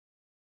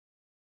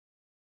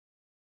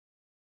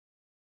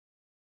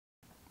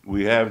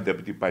We have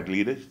deputy party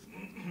leaders,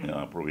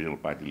 provisional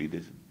party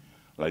leaders,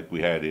 like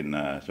we had in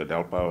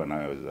Sodelpa when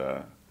I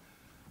was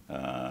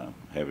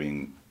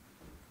having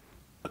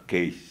a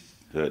case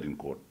heard in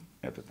court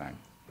at the time.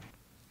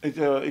 It's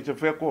a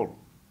fair call,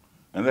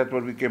 and that's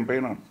what we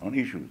campaign on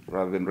issues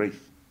rather than race.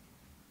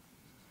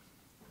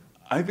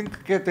 I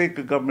think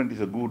caretaker government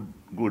is a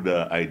good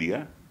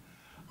idea.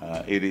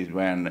 It is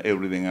when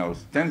everything else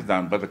stands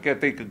down, but the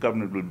caretaker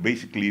government will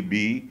basically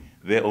be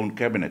their own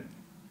cabinet,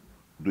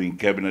 doing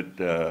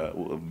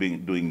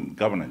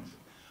governance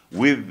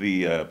with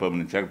the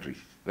permanent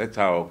secretaries. That's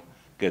how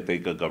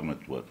caretaker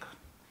governments work.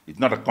 It's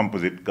not a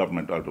composite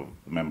government out of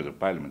members of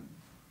parliament.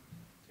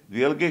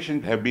 The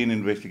allegations have been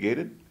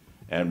investigated,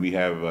 and we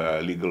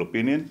have legal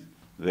opinions.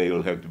 They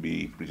will have to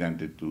be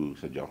presented to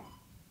Sajal.